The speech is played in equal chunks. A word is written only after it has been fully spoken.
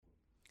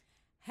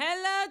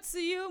Hello to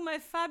you, my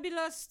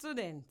fabulous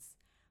students.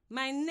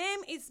 My name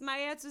is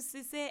Mariatu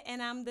Sise,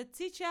 and I'm the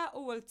teacher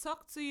who will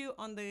talk to you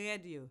on the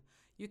radio.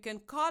 You can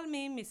call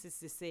me Mrs.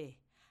 Sise.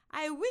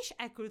 I wish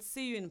I could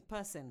see you in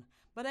person,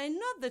 but I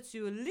know that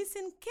you will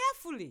listen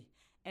carefully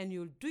and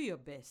you'll do your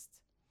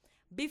best.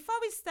 Before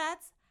we start,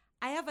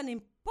 I have an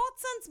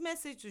important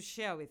message to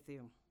share with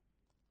you.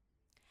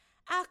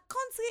 Our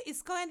country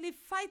is currently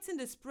fighting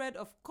the spread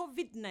of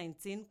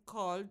COVID-19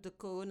 called the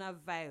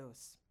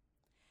coronavirus.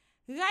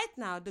 Right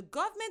now, the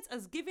government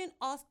has given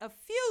us a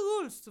few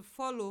rules to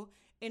follow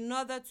in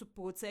order to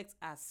protect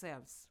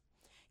ourselves.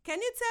 Can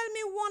you tell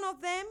me one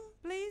of them,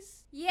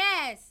 please?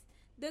 Yes,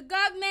 the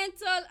government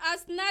told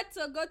us not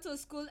to go to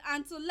school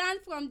and to learn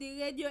from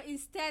the radio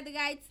instead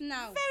right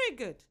now. Very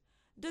good.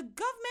 The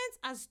government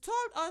has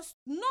told us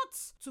not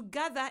to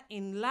gather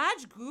in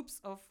large groups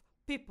of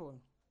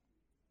people.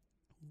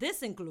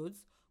 This includes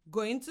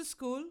going to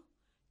school,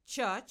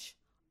 church,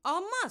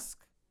 or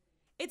mosque.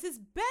 It is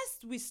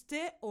best we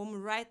stay home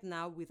right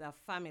now with our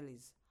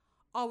families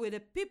or with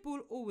the people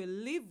who we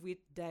live with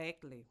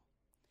directly.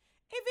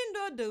 Even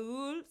though the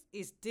rule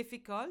is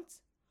difficult,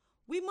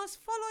 we must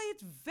follow it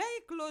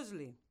very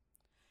closely.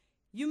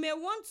 You may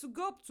want to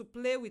go to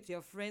play with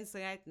your friends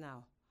right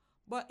now,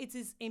 but it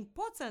is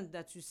important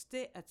that you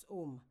stay at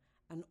home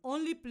and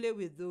only play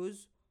with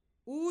those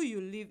who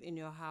you live in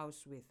your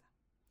house with.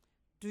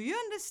 Do you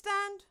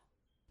understand?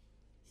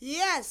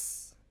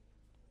 Yes,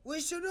 we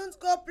shouldn't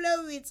go play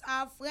with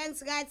our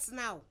friends right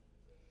now.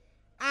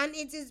 And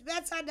it is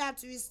better that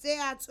we stay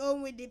at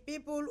home with the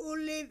people who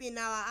live in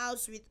our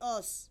house with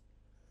us.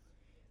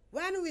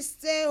 When we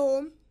stay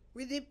home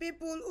with the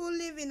people who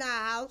live in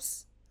our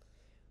house,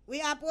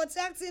 we are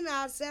protecting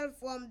ourselves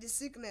from the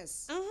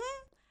sickness.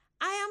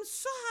 I am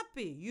so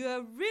happy you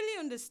are really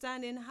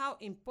understanding how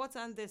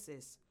important this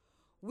is.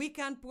 We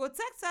can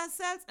protect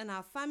ourselves and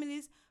our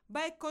families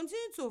by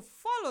continuing to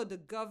follow the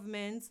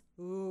government's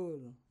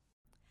rule.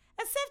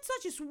 A safe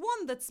touch is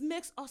one that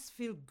makes us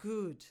feel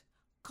good,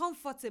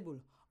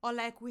 comfortable, or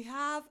like we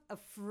have a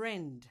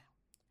friend.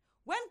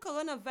 When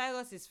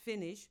coronavirus is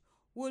finished,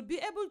 we'll be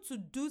able to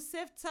do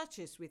safe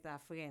touches with our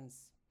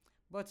friends.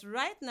 But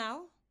right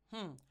now,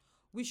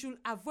 we should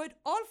avoid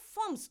all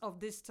forms of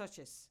these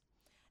touches,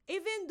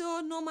 even though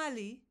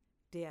normally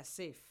they are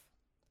safe.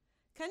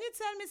 Can you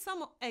tell me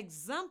some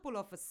example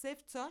of a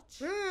safe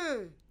touch?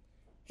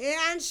 A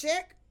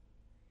handshake,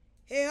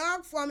 a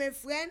hug from a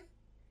friend,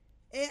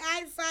 a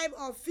high five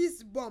or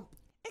fist bump.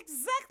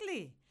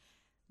 Exactly.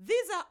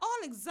 These are all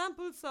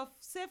examples of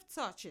safe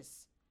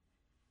touches.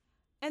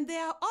 And they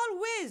are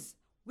all ways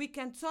we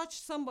can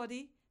touch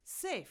somebody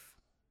safe.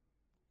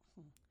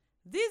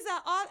 These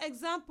are all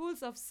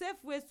examples of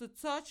safe ways to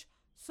touch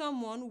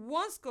someone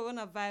once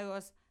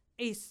coronavirus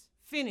is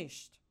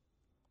finished.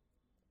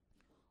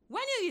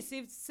 When you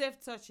receive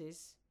safe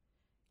touches,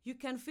 you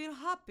can feel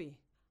happy,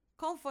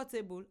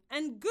 comfortable,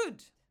 and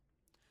good.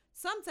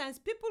 Sometimes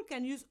people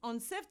can use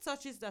unsafe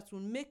touches that will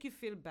make you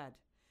feel bad.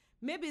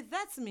 Maybe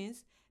that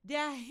means they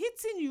are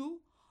hitting you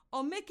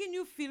or making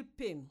you feel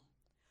pain.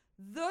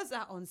 Those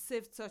are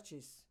unsafe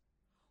touches.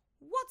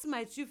 What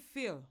might you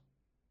feel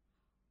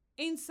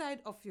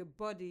inside of your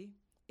body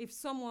if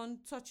someone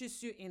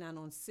touches you in an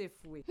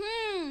unsafe way?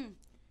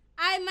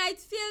 I might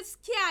feel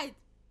scared,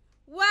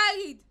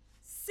 worried,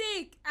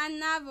 sick, and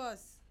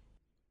nervous.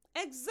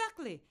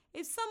 Exactly.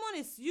 If someone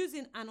is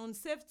using an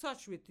unsafe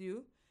touch with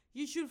you,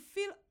 you should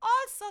feel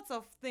all sorts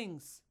of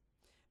things.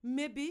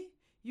 Maybe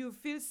you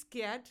feel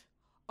scared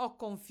or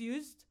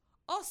confused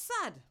or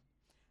sad.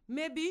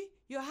 Maybe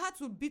your heart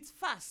will beat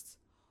fast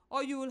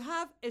or you will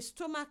have a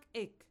stomach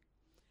ache.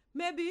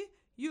 Maybe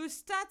you will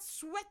start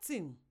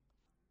sweating.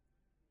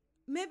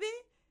 Maybe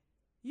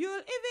you will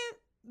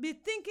even be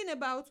thinking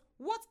about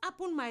what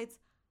happened might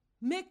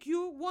make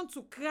you want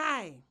to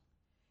cry.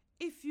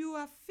 If you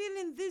are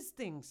feeling these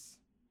things,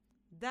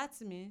 that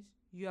means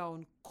you are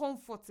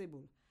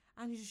uncomfortable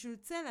and you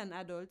should tell an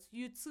adult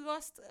you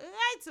trust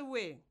right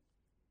away.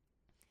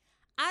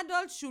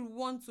 Adults should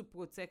want to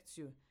protect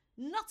you,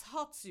 not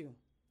hurt you.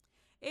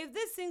 If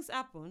these things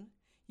happen,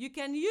 you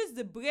can use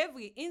the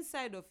bravery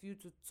inside of you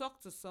to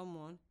talk to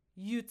someone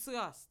you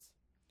trust.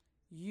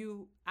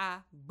 You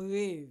are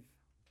brave.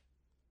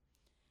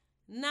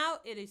 Now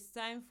it is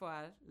time for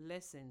our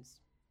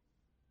lessons.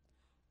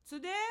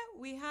 Today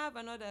we have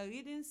another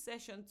reading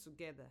session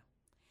together.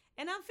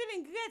 And I'm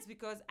feeling great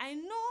because I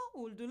know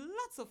we'll do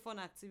lots of fun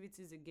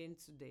activities again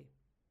today.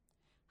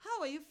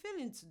 How are you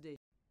feeling today?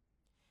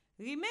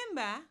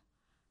 Remember,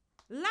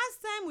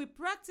 last time we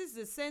practiced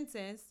the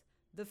sentence,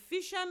 the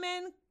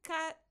fisherman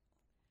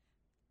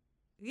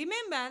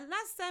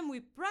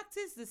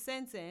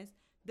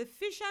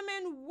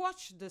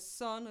watched the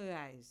sun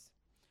rise.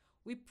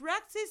 We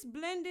practiced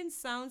blending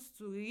sounds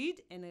to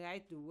read and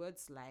write the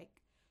words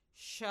like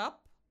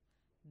shop,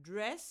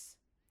 dress,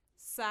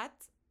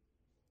 sat,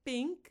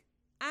 pink,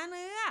 and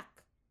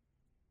rack.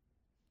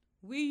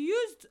 We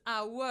used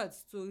our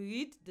words to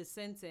read the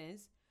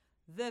sentence,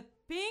 the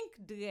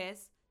pink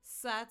dress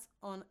sat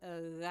on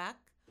a rack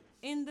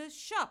in the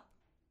shop.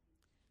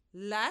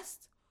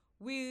 Last,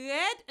 we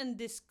read and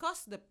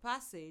discussed the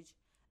passage,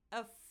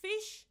 a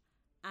fish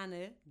and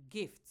a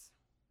gift.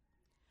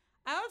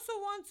 I also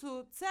want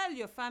to tell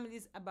your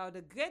families about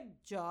the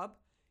great job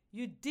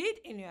you did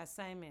in your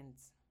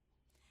assignments.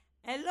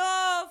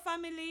 Hello,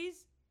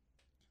 families.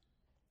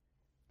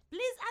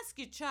 Please ask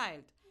your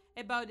child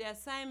about the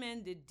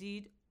assignment they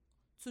did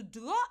to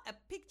draw a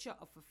picture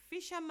of a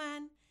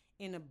fisherman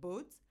in a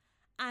boat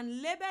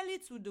and label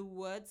it with the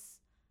words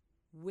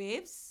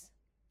waves,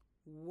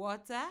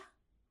 water,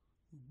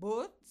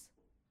 boat,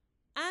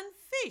 and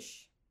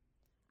fish.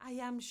 I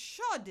am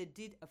sure they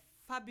did a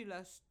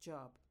fabulous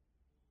job.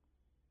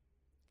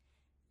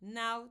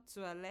 Now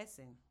to our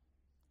lesson.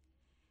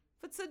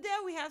 For today,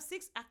 we have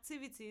 6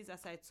 activities,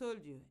 as I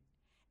told you.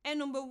 And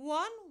number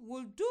 1,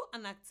 we'll do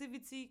an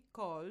activity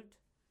called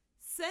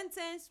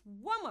sentence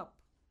warm-up.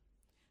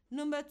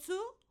 Number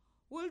 2,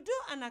 we'll do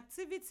an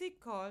activity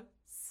called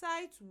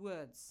sight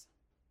words.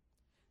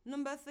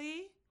 Number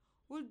 3,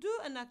 we'll do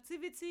an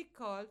activity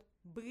called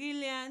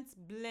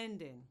brilliant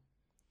blending.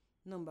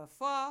 Number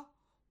 4,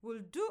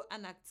 we'll do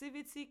an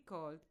activity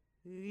called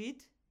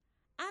read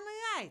and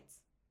write.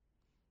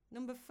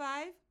 Number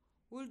 5,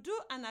 we'll do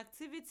an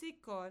activity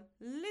called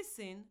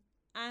listen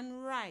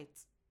and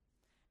write.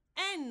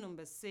 And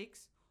number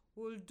 6,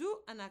 we'll do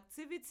an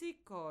activity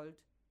called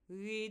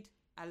read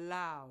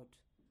aloud.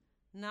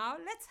 Now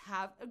let's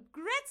have a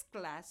great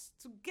class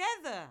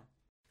together.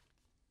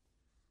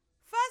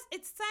 First,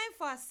 it's time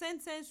for a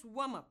sentence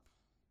warm-up.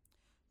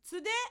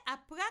 Today, our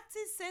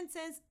practice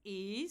sentence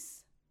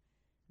is: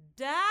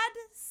 Dad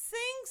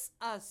sings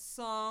a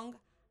song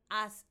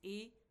as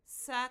he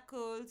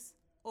cycles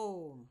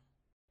home.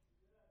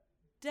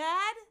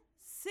 Dad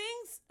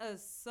sings a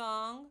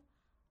song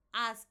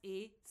as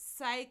he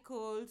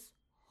cycles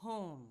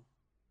home.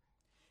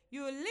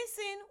 You will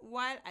listen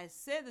while I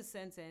say the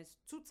sentence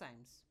 2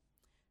 times.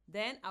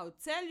 Then I'll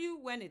tell you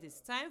when it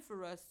is time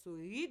for us to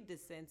read the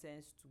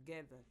sentence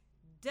together.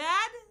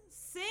 Dad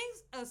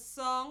sings a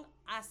song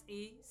as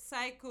he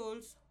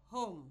cycles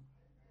home.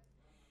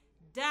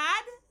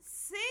 Dad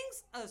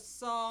sings a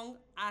song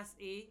as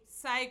he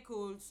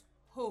cycles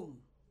home.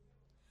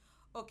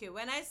 Okay,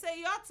 when I say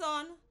your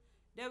turn,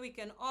 then we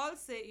can all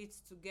say it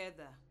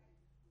together.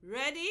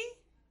 Ready?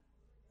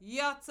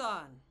 Your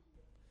turn.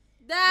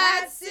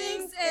 Dad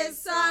sings a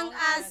song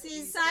as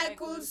he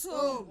cycles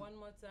home. One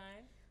more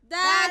time.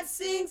 Dad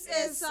sings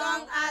a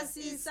song as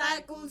he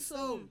cycles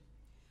home.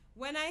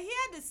 When I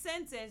hear the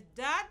sentence,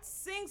 Dad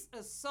sings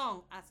a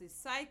song as he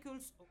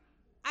cycles home,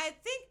 I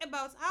think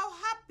about how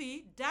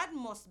happy Dad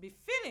must be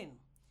feeling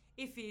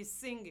if he is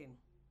singing.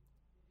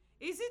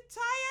 Is he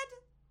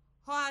tired,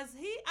 or has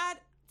he had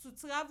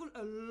to travel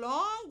a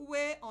long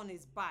way on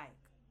his bike?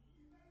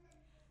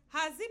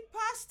 Has he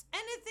passed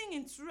anything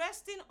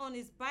interesting on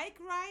his bike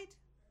ride?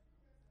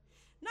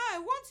 Now I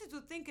want you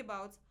to think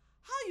about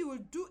how you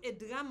will do a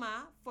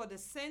drama for the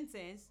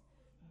sentence,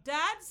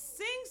 Dad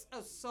sings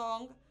a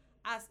song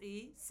as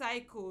he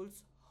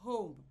cycles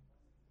home.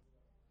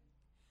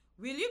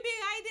 Will you be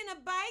riding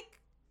a bike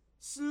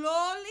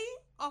slowly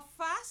or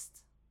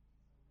fast?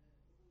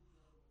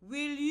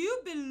 Will you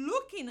be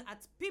looking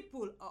at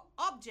people or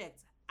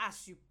objects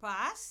as you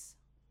pass?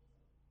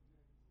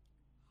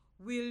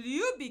 Will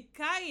you be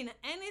carrying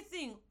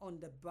anything on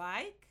the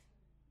bike?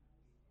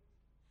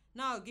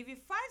 Now I'll give you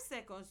 5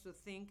 seconds to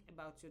think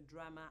about your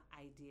drama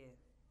idea.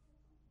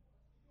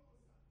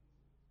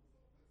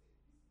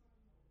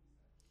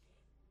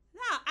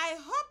 Now, I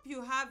hope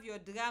you have your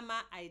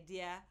drama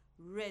idea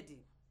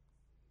ready.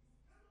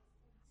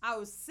 I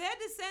will say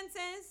the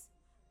sentence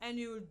and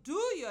you will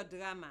do your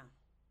drama.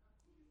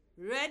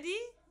 Ready?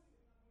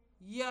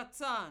 Your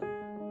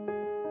turn.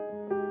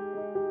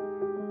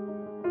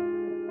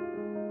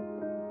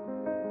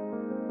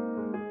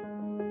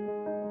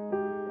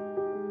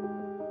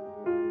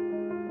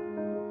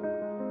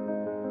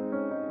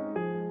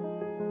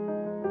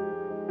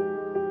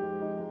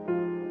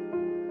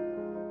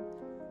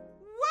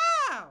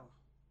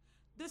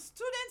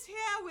 Students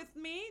here with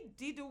me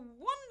did a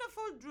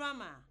wonderful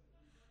drama.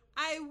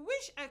 I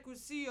wish I could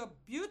see your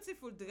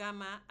beautiful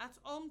drama at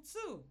home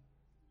too.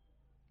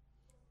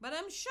 But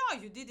I'm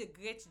sure you did a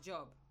great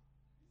job.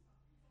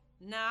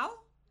 Now,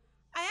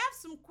 I have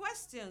some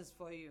questions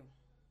for you.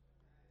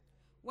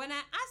 When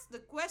I ask the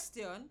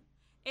question,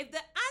 if the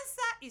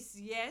answer is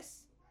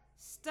yes,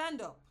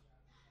 stand up.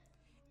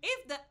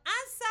 If the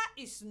answer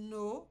is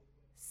no,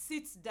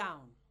 sit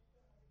down.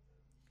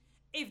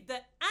 If the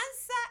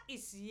answer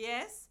is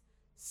yes,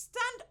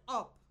 stand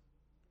up.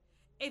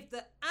 If the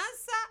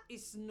answer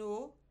is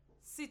no,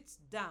 sit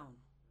down.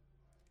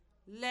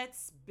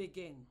 Let's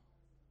begin.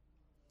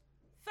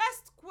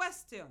 First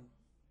question.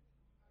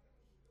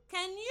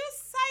 Can you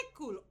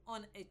cycle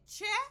on a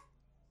chair?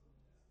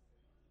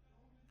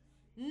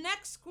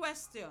 Next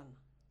question.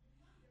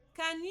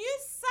 Can you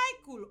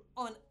cycle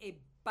on a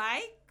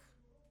bike?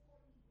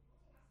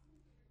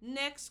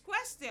 Next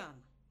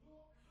question.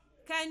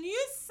 Can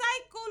you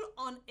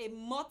cycle on a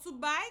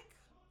motorbike?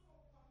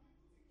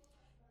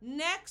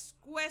 Next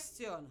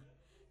question.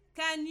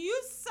 Can you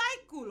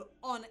cycle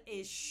on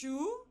a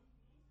shoe?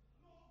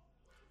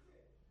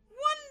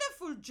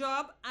 wonderful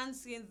job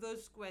answering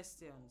those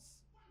questions.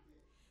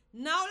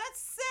 Now let's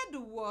say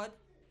the word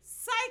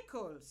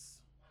cycles.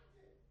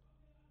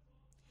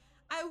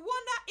 I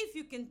wonder if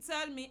you can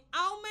tell me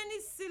how many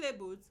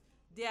syllables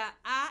there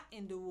are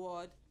in the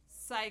word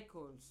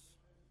cycles.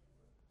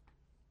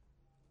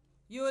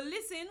 You will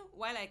listen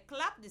while I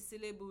clap the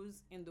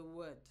syllables in the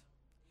word.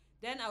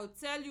 Then I'll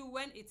tell you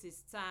when it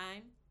is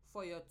time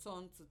for your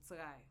turn to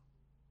try.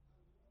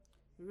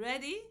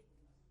 Ready?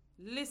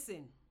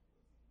 Listen.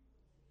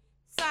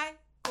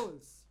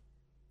 Cycles.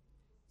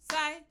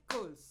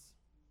 Cycles.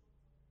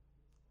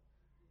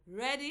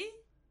 Ready?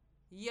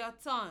 Your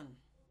turn.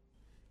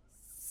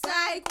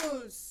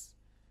 Cycles.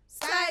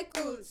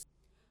 Cycles.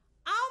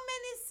 How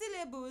many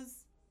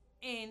syllables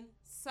in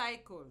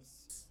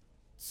cycles?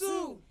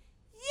 2.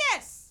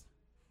 Yes,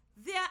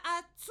 there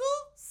are 2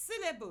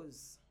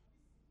 syllables.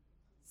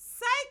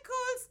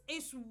 Cycles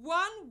is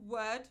one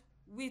word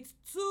with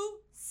 2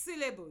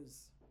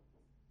 syllables.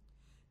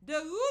 The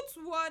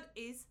root word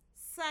is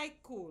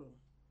cycle.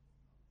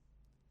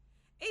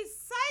 Is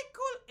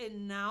cycle a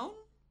noun,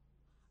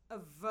 a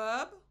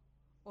verb,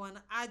 or an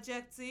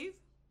adjective?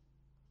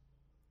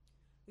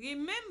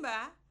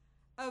 Remember,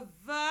 a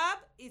verb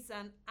is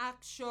an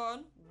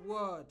action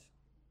word.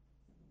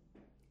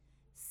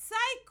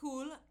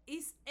 Cycle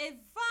is a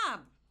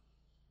verb.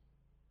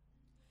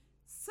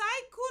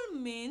 Cycle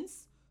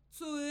means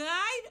to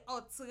ride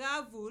or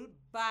travel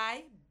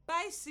by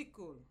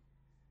bicycle.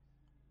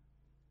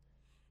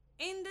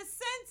 In the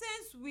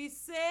sentence we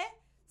say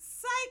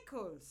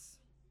cycles.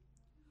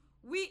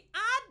 We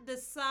add the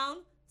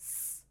sound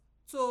s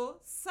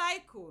to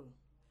cycle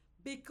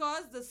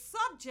because the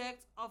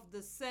subject of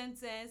the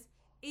sentence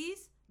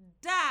is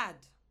dad,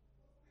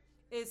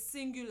 a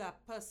singular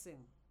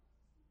person.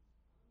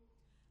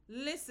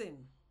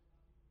 Listen.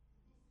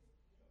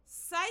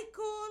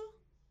 Cycle,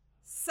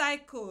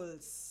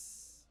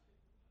 cycles.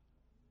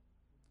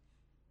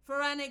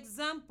 For an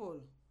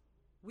example,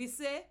 we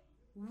say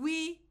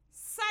we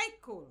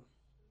cycle.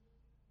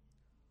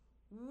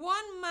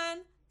 One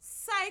man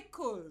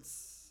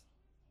cycles.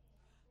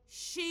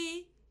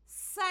 She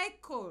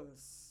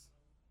cycles.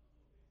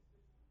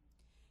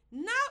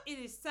 Now it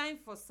is time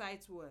for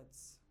sight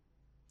words.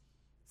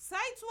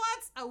 Sight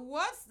words are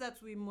words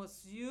that we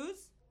must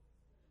use.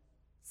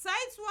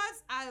 Sight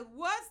words are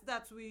words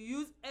that we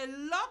use a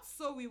lot,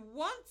 so we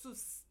want to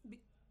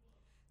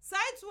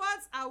sight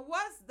words are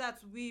words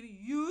that we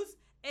use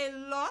a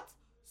lot,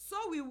 so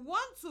we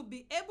want to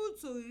be able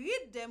to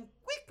read them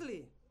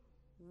quickly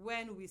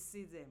when we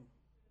see them.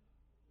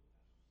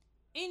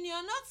 In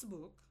your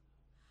notebook,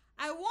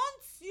 I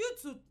want you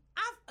to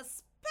have a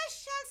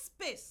special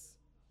space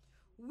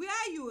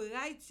where you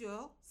write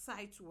your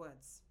sight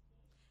words.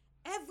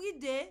 Every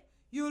day,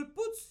 you'll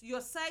put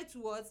your sight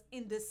words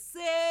in the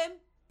same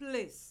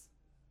place.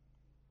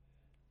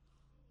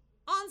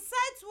 On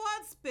sight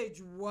words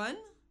page 1,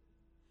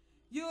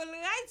 you will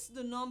write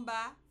the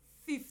number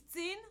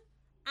 15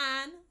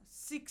 and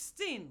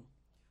 16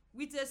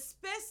 with a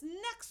space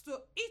next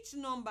to each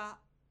number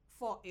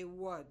for a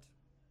word.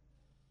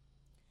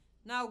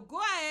 Now go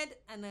ahead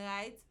and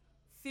write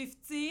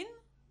 15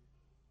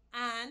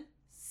 and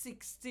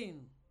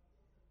 16.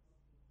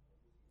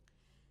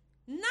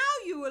 Now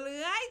you will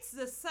write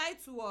the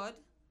sight word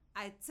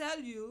I tell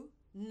you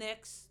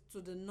next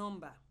to the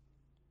number.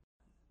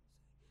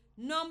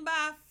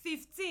 Number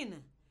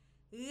 15.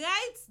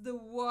 Write the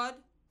word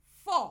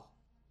for.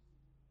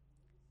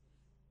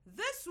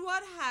 This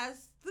word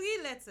has 3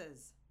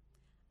 letters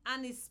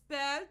and is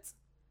spelled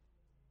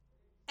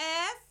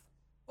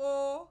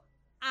F-O-R.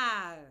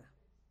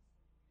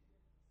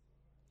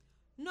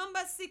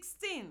 Number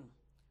 16.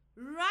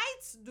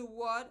 Write the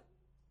word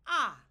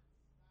are.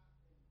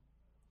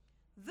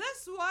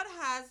 This word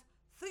has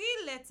 3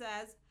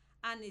 letters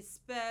and is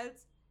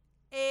spelled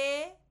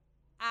A-R-E.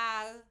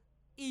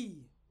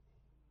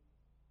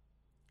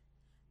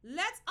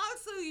 Let's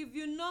also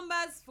review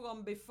numbers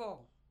from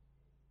before.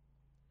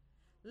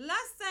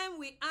 Last time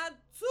we had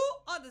 2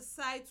 other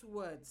sight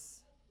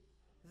words.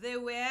 They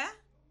were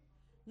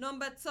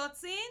number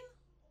 13.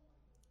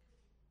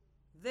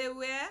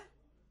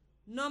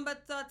 Number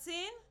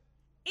 13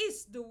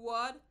 is the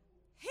word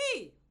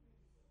he.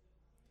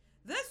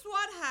 This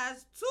word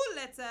has 2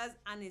 letters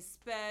and is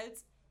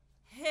spelled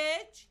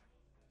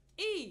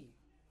H-E.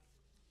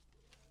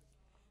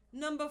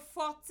 Number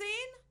 14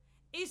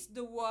 is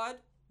the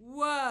word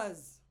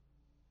was.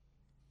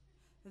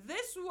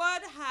 This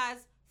word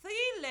has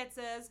 3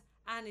 letters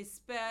and is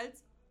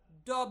spelled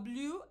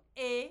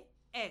W-A-S.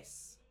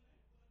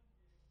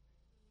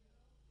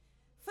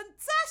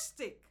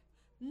 Fantastic!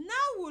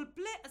 Now we'll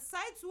play a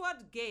sight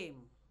word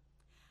game.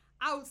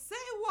 I'll say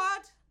a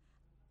word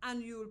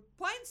and you'll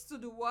point to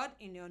the word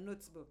in your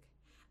notebook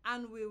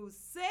and we will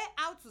say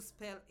how to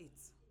spell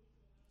it.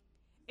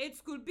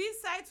 It could be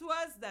sight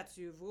words that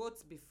you've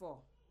wrote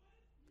before.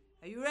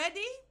 Are you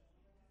ready?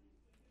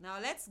 Now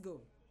let's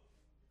go.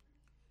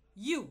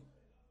 You.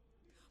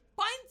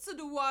 Point to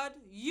the word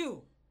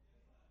you.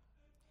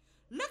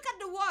 Look at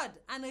the word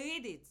and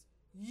read it.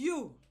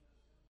 You.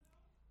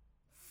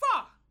 For.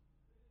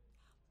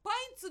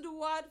 to the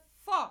word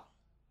for.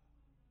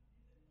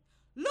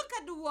 Look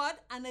at the word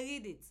and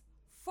read it.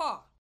 For.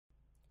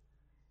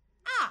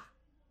 Ah.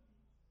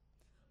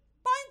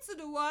 Point to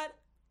the word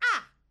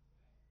ah.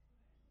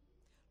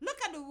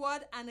 Look at the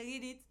word and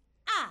read it.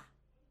 Ah.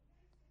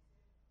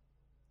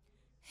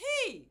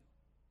 He.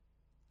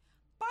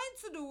 Point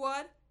to the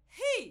word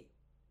he.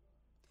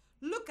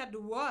 Look at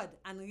the word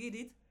and read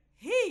it.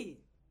 He.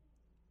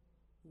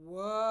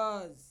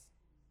 Was.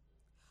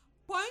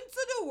 Point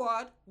to the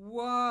word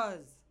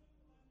was.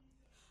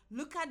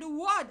 Look at the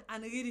word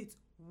and read it.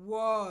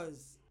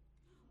 Was.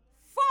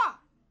 For.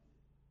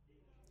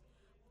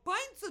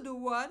 Point to the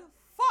word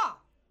for.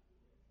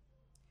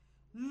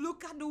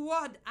 Look at the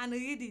word and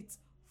read it.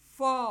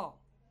 For.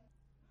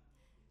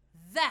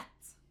 That.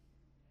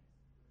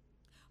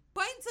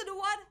 Point to the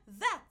word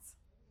that.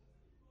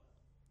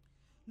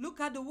 Look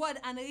at the word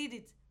and read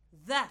it.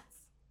 That.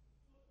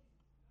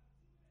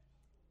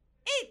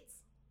 It.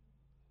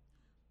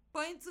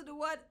 Point to the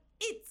word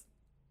it.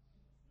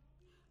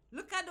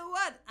 Look at the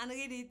word and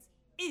read it.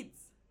 It.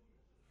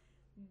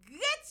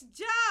 Great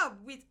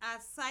job with our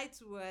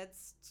sight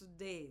words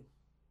today.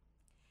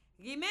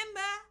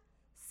 Remember,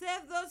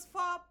 save those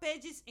 4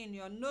 pages in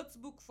your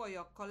notebook for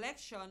your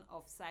collection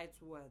of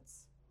sight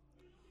words.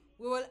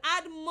 We will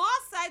add more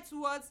sight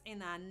words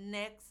in our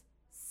next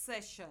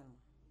session.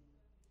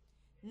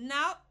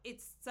 Now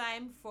it's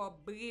time for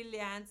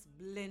brilliant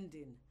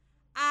blending.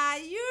 Are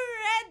you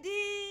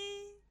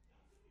ready?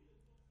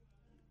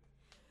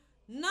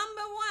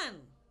 Number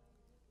 1.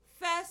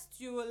 First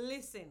you will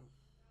listen.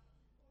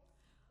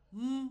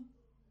 Mud.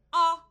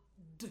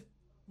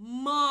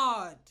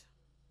 Mud.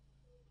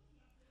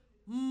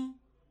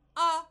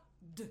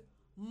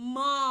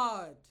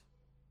 Mud.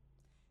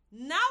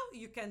 Now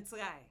you can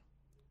try.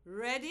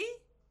 Ready?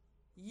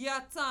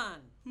 Your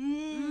turn.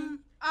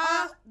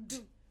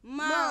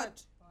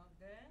 Mud.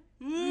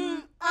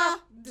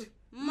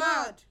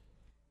 Mud.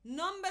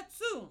 Number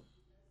 2.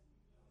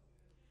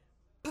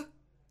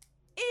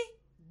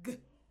 Pig.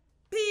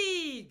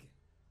 Pig.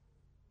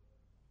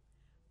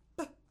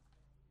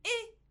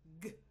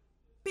 Pig.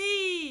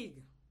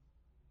 Pig.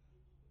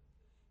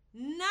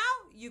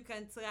 Now you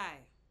can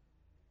try.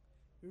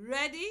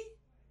 Ready?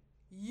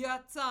 Your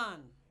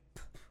turn.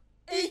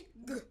 Pig.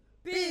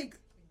 Pig.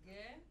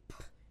 Again.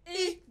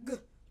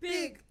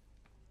 Pig.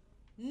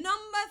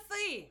 Number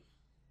 3.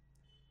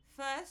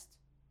 First,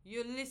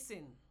 you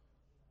listen.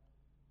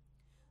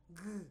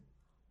 Grunt.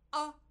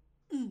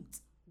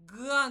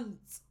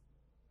 Grunt.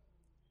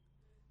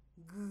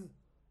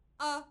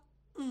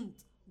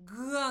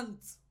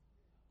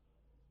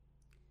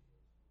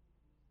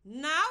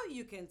 Now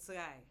you can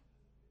try.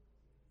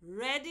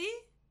 Ready?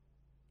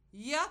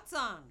 Your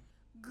turn.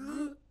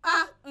 Grunt.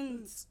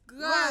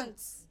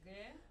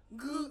 Again.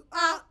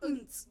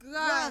 Grunt.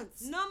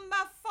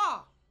 Number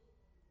 4.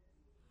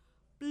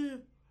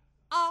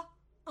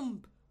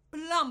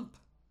 Plump.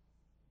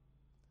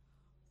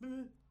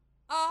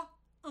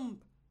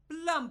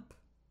 Plump.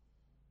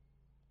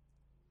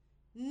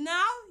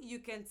 Now you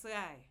can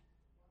try.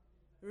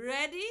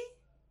 Ready?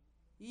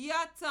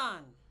 Your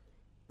turn.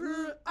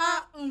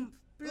 Plump.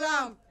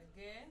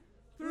 Again.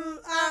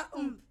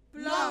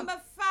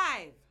 Number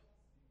 5.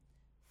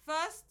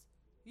 First,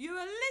 you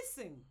will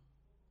listen.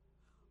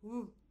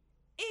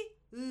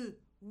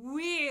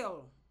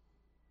 Wheel.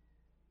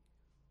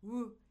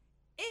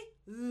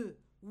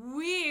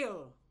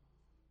 Wheel.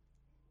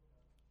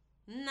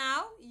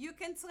 Now you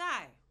can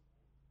try.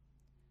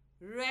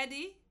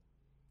 Ready?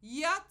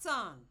 Your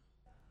turn.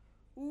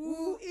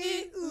 Wheel.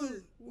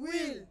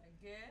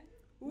 Again.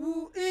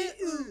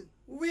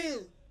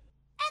 Wheel.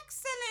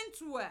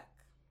 Excellent work.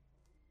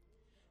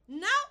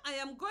 Now I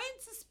am going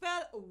to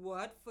spell a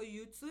word for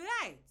you to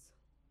write.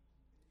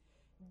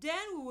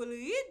 Then we will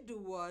read the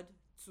word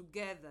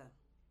together.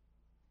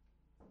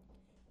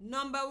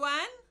 Number 1,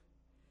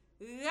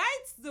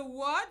 write the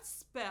word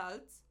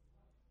spelled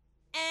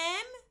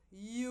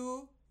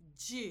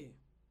M-U-G.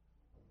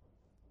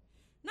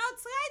 Now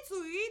try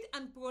to read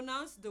and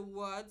pronounce the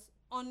words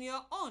on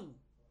your own.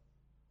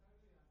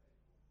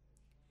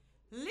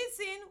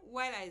 Listen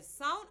while I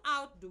sound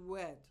out the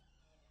word.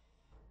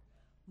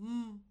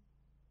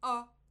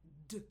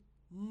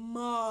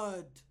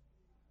 Mud.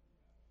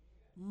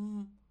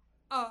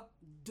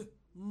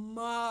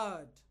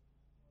 Mud.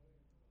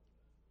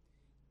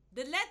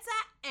 The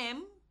letter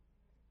M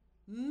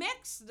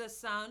makes the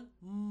sound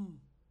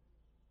M.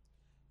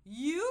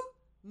 U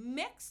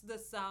makes the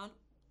sound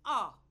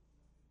A.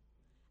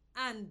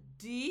 And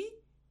D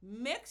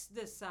makes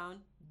the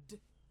sound D.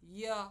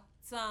 Your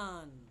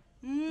turn.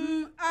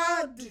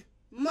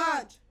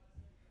 Mud.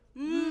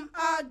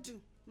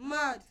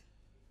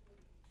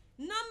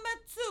 Number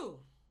 2.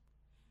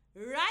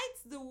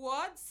 Write the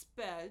word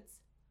spelled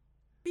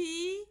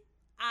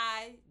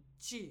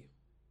P-I-G.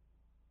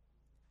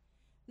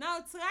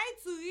 Now try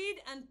to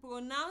read and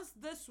pronounce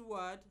this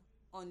word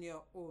on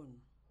your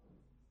own.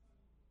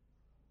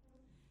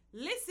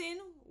 Listen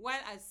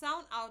while I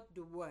sound out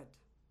the word.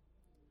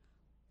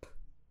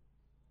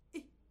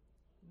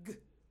 P-I-G.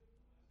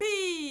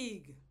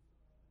 Pig.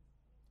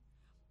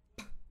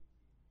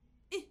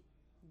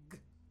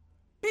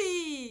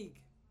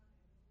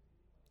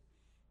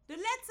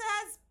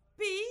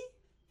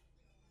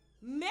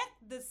 make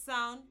the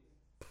sound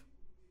P.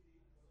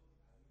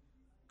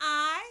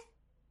 I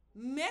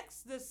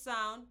makes the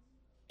sound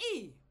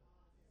E.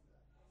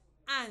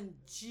 And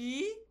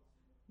G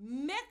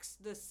makes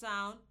the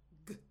sound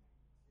G.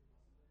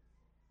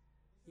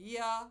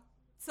 Your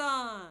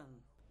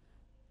turn.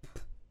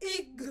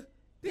 Pig,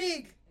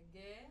 pig,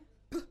 Again.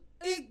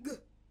 pig,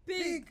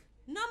 pig.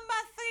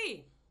 Number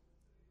 3.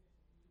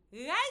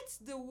 Write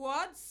the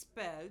word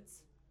spelled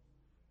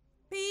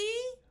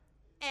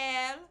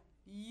Plump.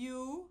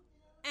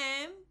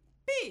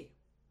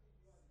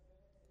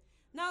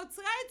 Now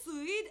try to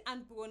read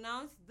and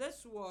pronounce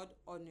this word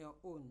on your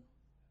own.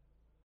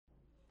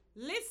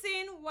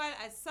 Listen while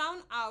I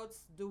sound out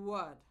the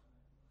word.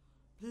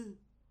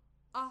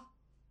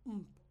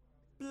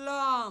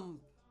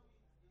 Plump.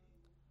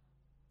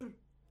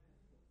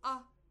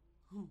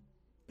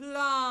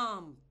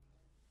 Plump.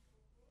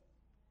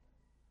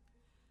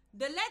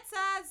 The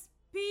letters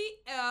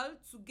PL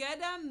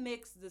together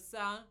makes the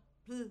sound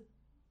P.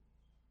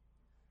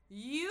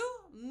 U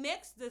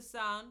makes the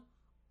sound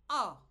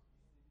A.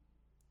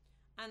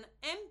 And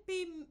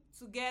MP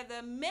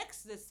together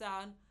makes the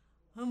sound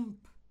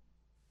hump.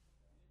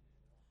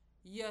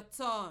 Your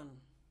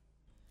turn.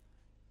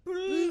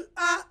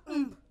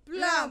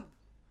 Plump.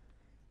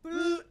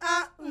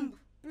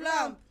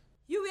 Plump.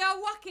 You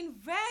are working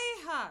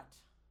very hard.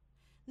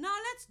 Now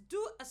let's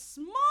do a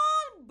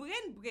small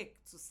brain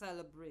break to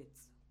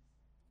celebrate.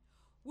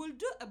 We'll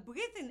do a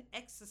breathing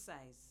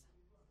exercise.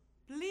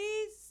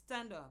 Please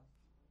stand up.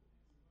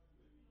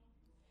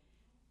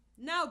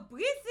 Now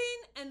breathe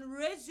in and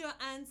raise your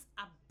hands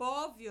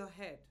above your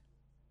head.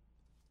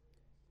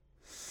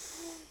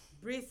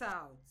 Breathe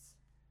out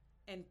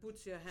and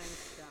put your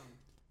hands down.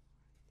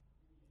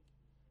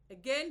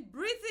 Again,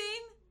 breathe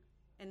in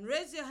and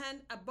raise your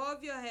hand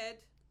above your head.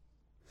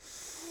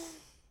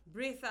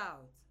 Breathe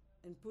out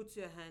and put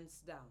your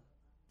hands down.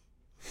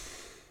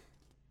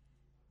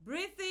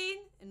 Breathe in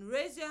and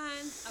raise your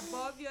hands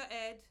above your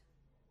head.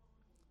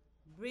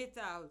 Breathe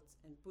out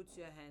and put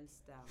your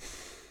hands down.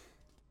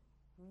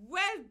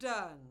 Well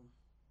done.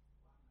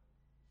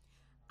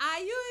 Are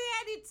you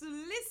ready to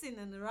listen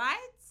and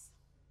write?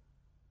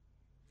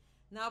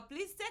 Now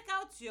please take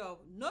out your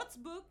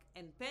notebook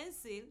and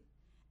pencil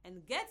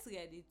and get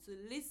ready to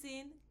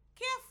listen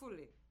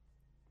carefully.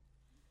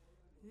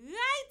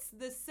 Write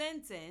the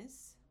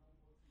sentence,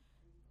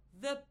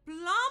 "The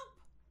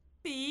plump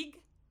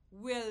pig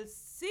will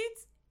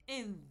sit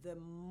in the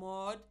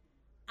mud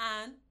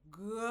and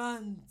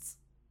grunt."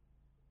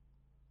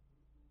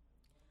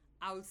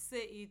 I'll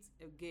say it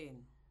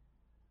again.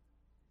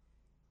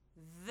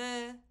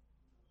 The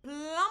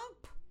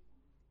plump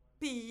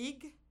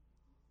pig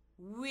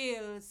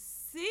will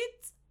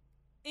sit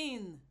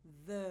in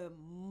the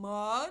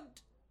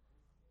mud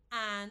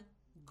and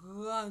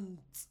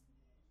grunt.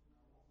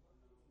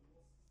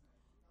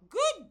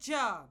 Good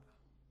job!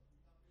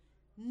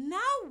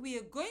 Now we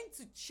are going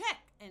to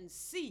check and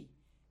see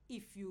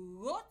if you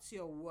wrote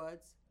your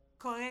words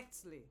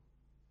correctly.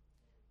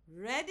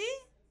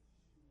 Ready?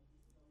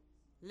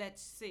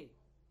 Let's see.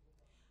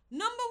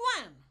 Number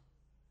 1.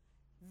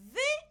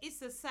 There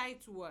is a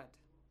sight word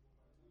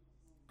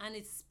and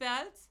it's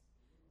spelled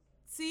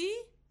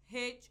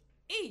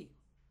T-H-E.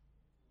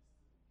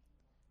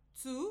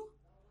 2.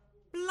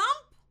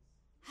 Plump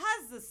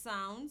has the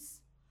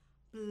sounds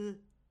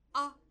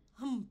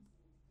P-A-H-M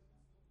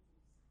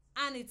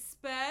and it's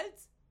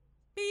spelled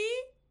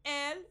P-L-U-M-P.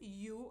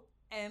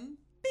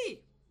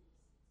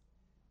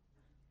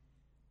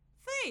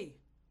 3.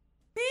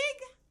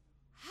 Pig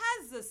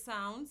has the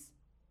sounds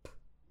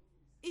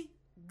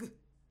P-I-G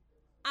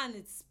and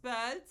it's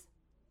spelled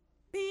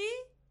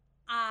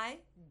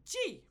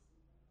P-I-G.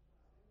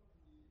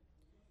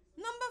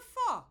 Number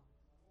 4.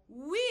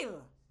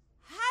 Wheel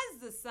has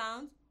the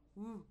sound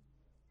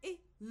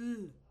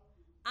W-I-L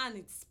and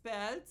it's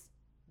spelled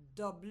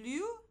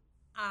W-I-L-L.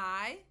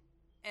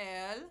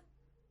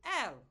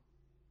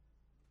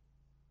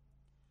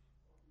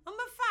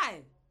 Number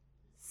 5.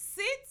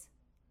 Sit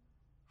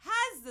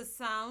has the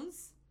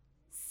sounds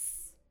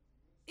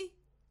S-I-T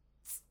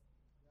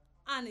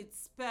and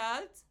it's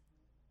spelled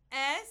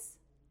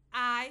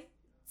S-I-T.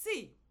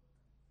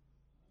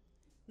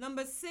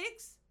 Number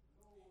 6.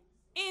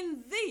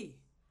 In the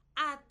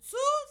are 2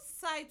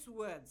 sight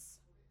words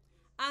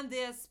and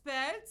they are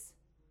spelled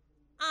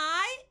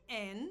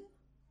I-N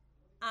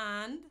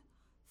and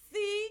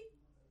the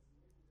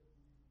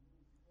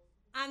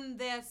and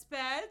they are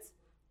spelled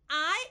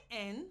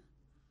I-N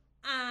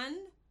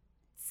and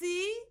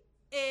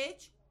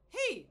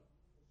T-H-E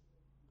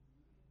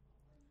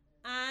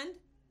and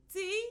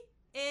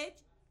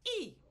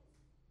T-H-E.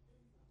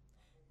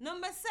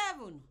 Number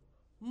 7.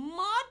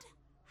 Mud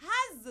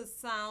has the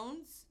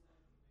sounds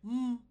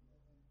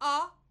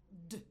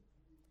M-A-D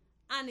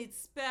and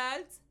it's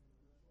spelled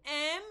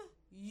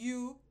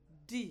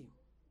M-U-D.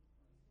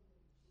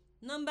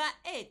 Number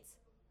 8.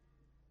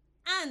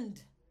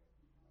 And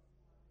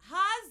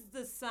has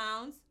the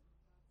sounds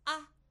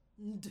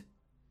A-N-D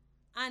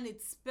and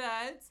it's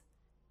spelled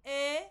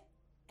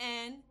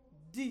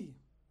A-N-D.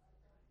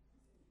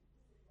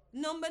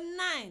 Number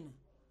 9.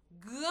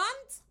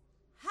 Grunt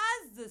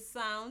has the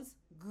sounds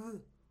gr,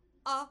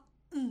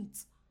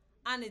 nt,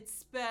 and it's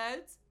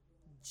spelled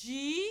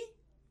Grunt.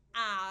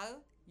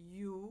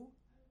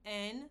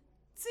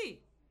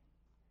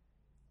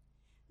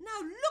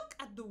 Now look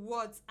at the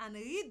words and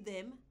read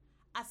them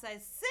as I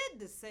say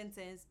the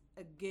sentence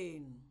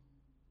again.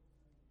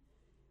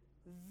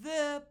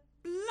 The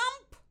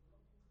plump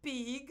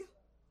pig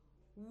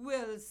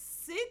will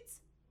sit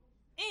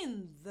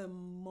in the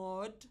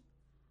mud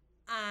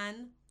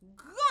and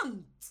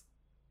grunt.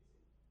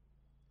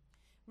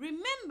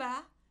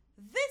 Remember,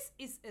 this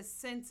is a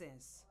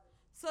sentence,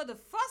 so the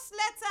first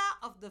letter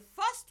of the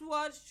first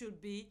word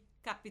should be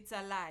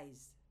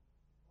capitalized.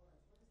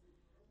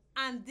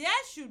 And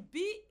there should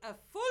be a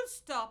full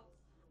stop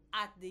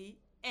at the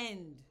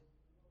end.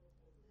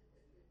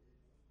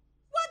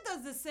 What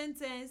does the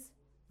sentence,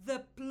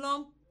 "The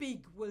plump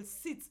pig will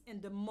sit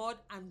in the mud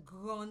and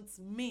grunt"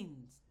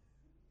 mean?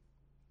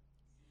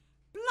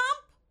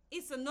 Plump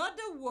is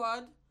another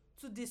word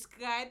to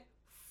describe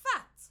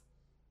fat.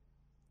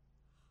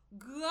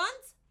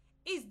 Grunt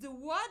is the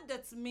word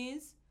that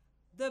means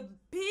the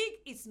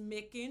pig is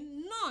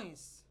making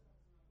noise.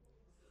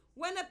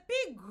 When a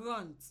pig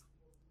grunts,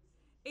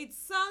 it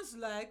sounds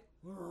like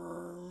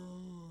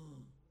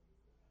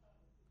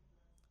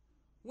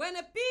when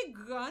a pig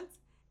grunts,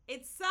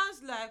 it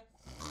sounds like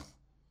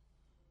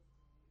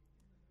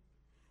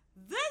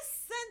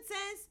This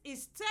sentence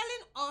is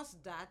telling us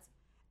that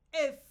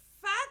a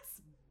fat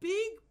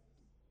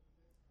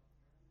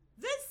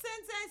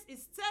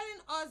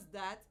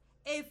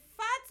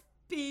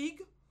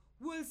pig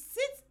will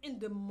sit in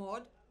the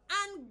mud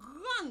and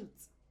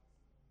grunt.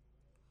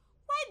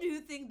 Why do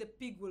you think the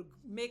pig will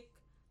make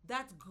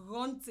that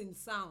grunting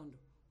sound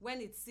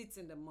when it sits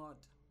in the mud?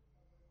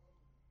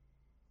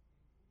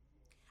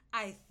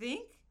 I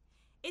think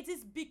it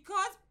is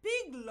because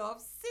pig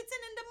loves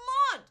sitting in the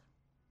mud.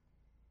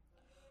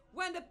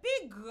 When the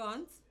pig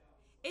grunts,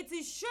 it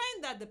is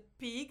showing that the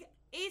pig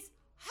is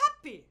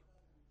happy.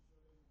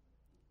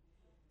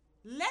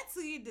 Let's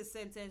read the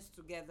sentence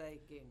together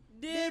again.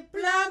 The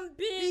plump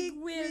pig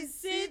will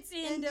sit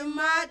in the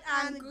mud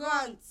and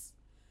grunt.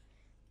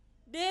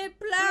 The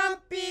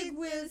plump pig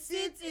will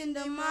sit in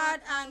the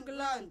mud and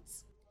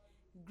grunt.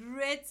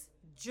 Great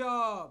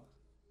job.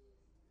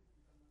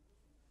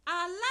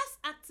 Our last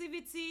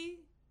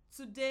activity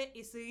today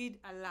is read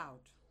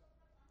aloud.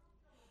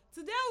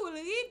 Today we'll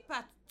read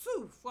part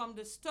 2 from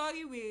the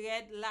story we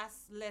read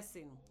last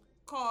lesson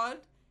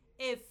called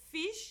A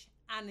Fish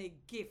and a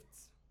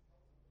Gift.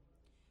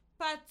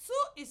 Part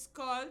 2 is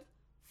called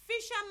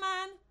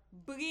Fisherman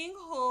Bring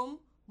Home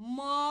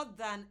More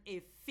Than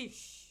a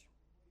Fish.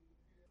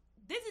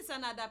 This is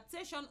an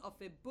adaptation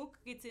of a book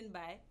written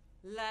by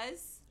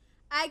Liz.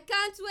 I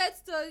can't wait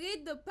to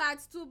read the part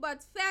 2,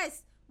 but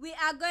first we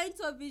are going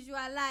to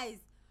visualize.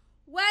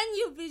 When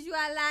you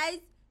visualize,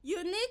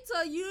 you need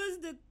to use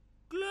the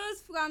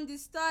clues from the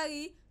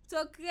story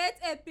to create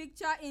a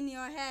picture in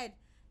your head.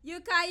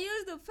 You can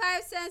use the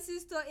 5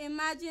 senses to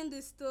imagine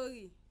the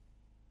story.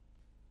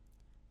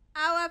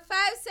 Our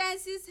 5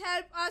 senses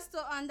help us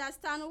to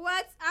understand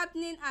what's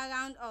happening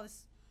around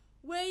us.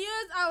 We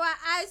use our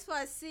eyes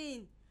for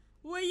seeing.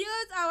 We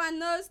use our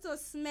nose to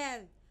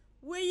smell.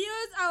 We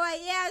use our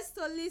ears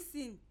to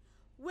listen.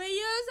 We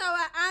use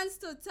our hands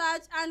to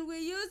touch, and we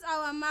use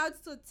our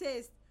mouth to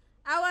taste.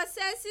 Our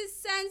senses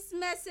send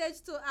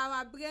message to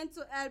our brain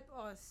to help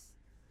us.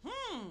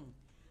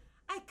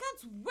 I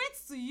can't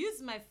wait to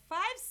use my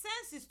 5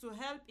 senses to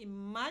help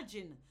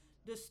imagine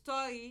the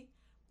story.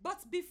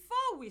 But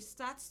before we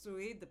start to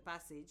read the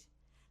passage,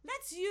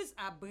 let's use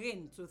our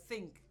brain to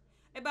think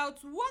about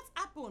what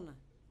happened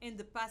in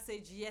the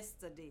passage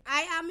yesterday.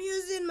 I am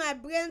using my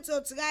brain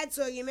to try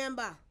to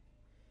remember.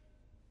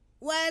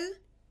 Well,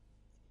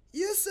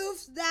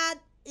 Yusuf's dad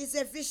is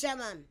a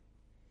fisherman.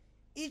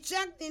 He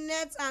checked the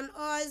nets and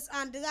oars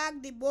and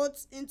dragged the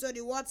boat into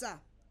the water.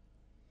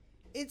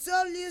 He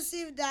told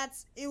Yusuf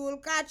that he will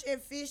catch a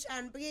fish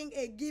and bring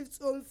a gift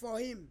home for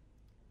him.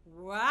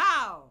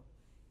 Wow!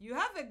 You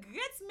have a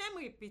great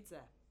memory,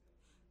 Peter.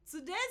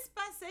 Today's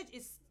passage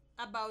is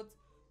about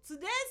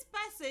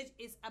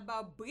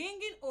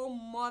bringing home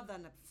more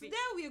than a fish. Today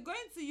we are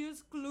going to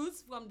use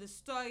clues from the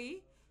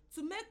story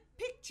to make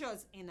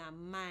pictures in our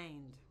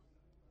mind.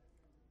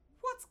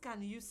 What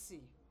can you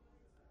see?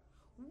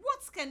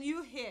 What can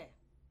you hear?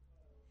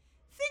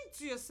 Think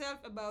to yourself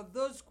about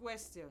those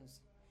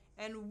questions.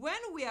 And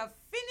when we have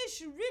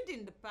finished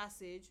reading the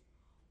passage,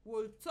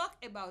 we'll talk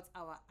about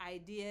our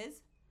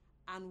ideas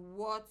and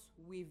what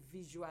we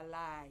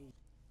visualize.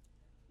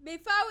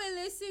 Before we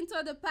listen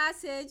to the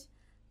passage,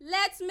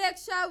 let's make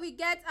sure we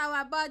get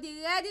our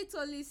body ready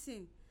to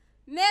listen.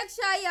 Make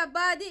sure your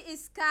body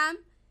is calm,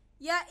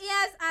 your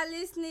ears are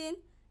listening,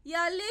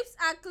 your lips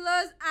are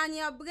closed, and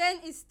your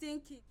brain is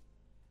thinking.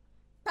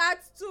 Part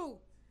 2.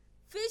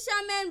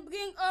 Fishermen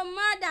bring home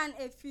more than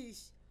a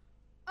fish.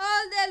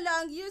 All day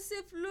long,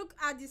 Yusuf looked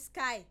at the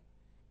sky.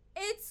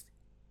 It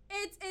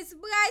is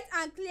bright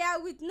and clear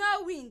with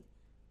no wind.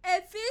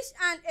 A fish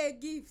and a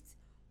gift.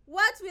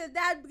 What will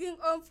Dad bring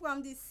home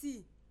from the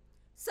sea?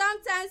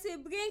 Sometimes he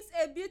brings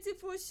a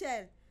beautiful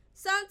shell.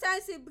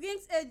 Sometimes he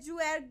brings a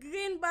jewel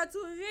green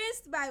bottle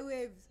rinsed by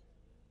waves.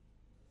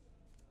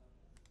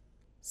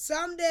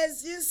 Some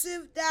days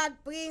Yusuf dad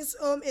brings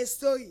home a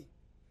story,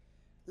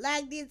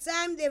 like the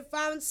time they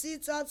found sea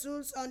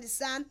turtles on the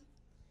sand.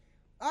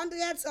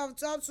 Hundreds of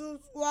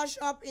turtles washed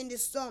up in the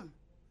storm.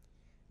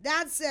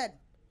 Dad said,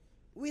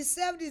 "We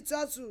saved the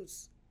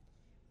turtles.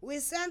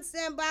 We sent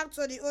them back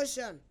to the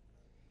ocean.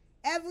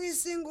 Every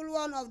single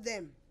one of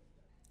them."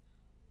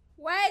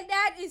 While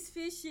Dad is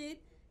fishing,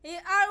 he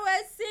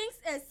always sings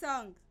a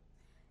song.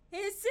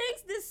 He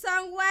sings the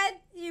song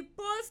while he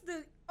pulls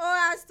the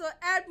oars to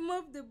help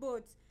move the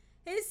boat.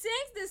 He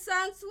sings the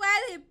songs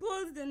while he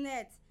pulls the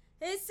net.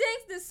 He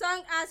sings the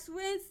song as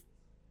winds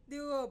the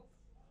rope.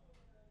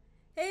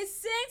 He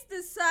sings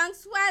the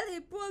songs while he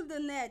pulls the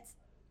net.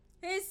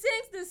 He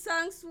sings the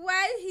songs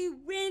while he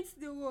winds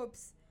the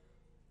ropes.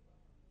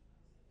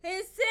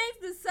 He sings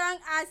the song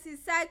as he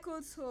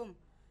cycles home.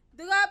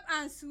 Drop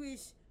and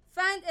swish,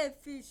 find a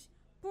fish,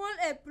 pull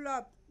a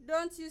plop,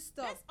 don't you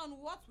stop. Based on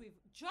what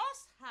we've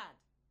just had,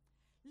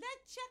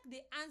 let's check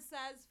the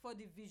answers for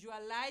the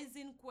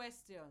visualizing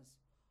questions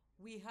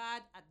we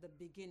had at the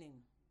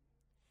beginning.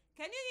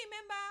 Can you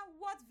remember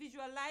what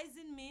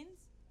visualizing means?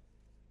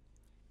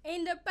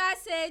 In the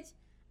passage,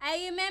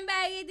 I remember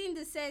reading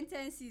the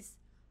sentences.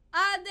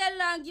 All day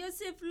long,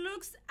 Yusuf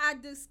looks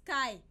at the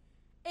sky.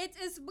 It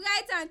is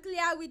bright and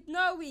clear with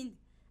no wind.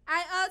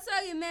 I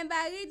also remember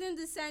reading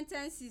the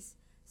sentences.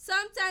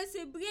 Sometimes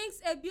he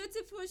brings a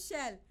beautiful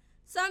shell.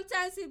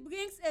 Sometimes he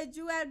brings a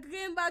jewel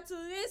green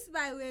bottle rinsed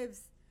by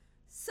waves.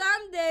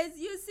 Some days,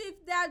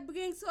 Yusuf dad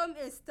brings home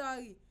a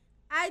story.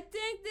 I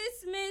think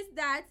this means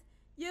that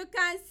you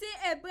can see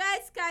a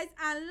bright sky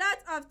and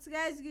lots of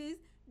treasures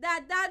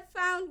that Dad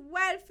found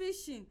while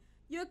fishing.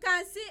 You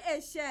can see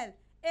a shell,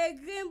 a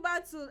green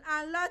bottle,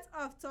 and lots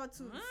of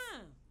turtles.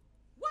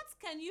 What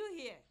can you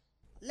hear?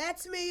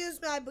 Let me use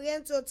my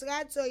brain to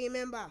try to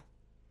remember.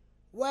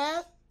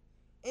 Well,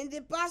 in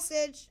the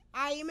passage,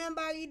 I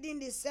remember reading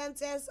the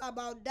sentence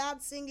about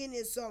Dad singing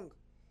a song.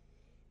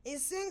 He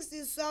sings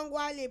the song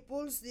while he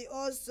pulls the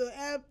oars to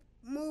help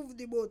move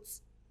the boat.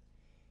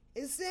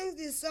 He sings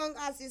the song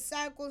as he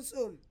cycles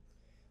home.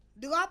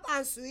 Drop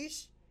and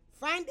swish,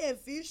 find a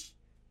fish,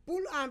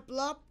 pull and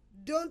plop,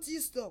 don't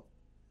you stop.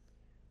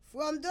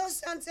 From those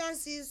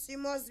sentences, you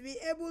must be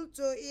able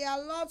to hear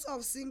lots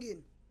of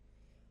singing.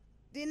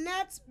 The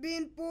net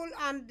being pulled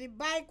and the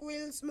bike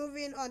wheels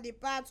moving on the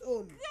path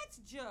home.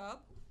 Great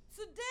job!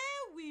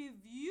 Today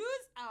we've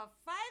used our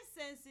 5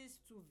 senses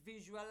to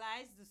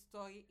visualize the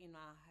story in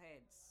our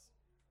heads.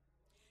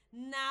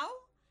 Now,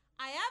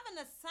 I have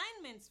an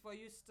assignment for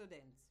you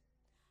students.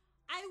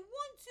 I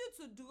want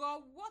you to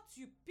draw what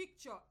you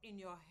picture in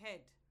your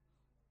head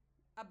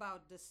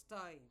about the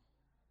story.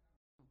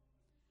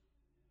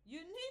 You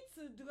need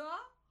to draw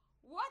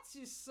what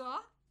you saw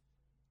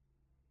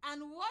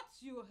and what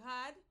you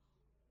heard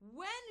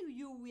when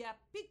you were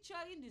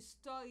picturing the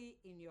story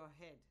in your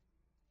head.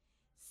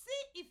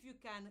 See if you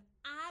can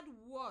add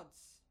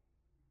words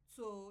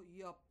to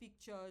your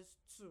pictures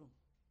too.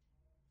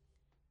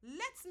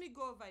 Let me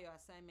go over your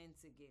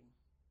assignments again.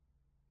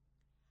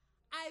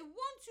 I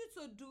want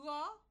you to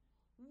draw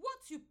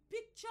what you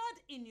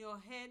pictured in your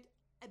head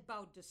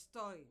about the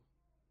story.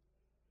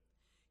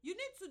 You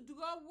need to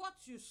draw what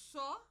you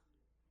saw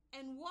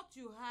and what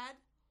you heard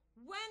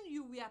when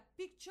you were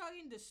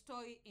picturing the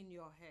story in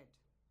your head.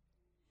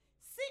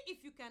 See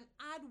if you can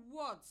add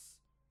words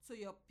to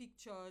your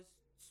pictures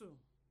too.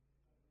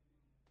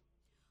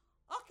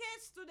 Okay,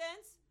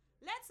 students,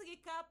 let's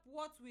recap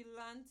what we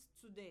learned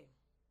today.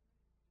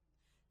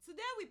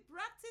 Today we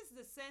practiced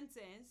the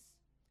sentence,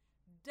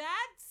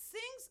 Dad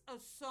sings a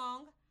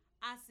song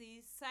as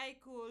he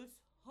cycles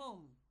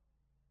home.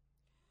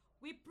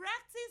 We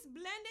practiced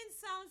blending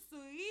sounds to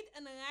read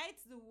and write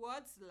the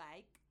words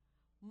like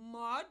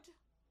mud,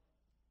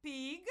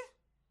 pig,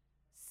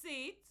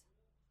 seat,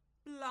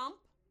 plump,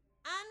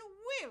 and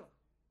wheel.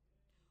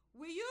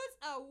 We use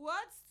our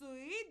words to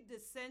read the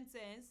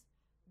sentence,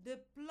 the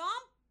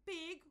plump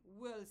pig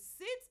will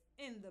sit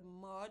in the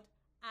mud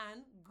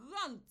and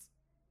grunt.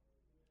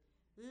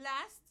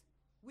 Last,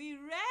 we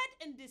read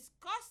and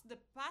discussed the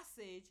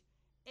passage,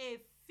 a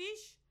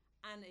fish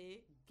and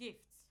a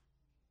gift.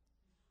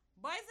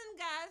 Boys and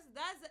girls,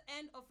 that's the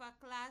end of our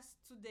class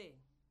today.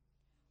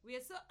 We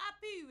are so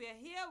happy you were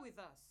here with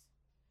us.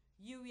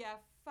 You were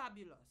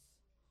fabulous.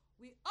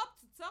 We hope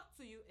to talk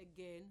to you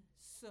again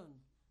soon.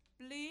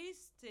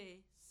 Please stay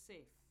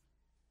safe.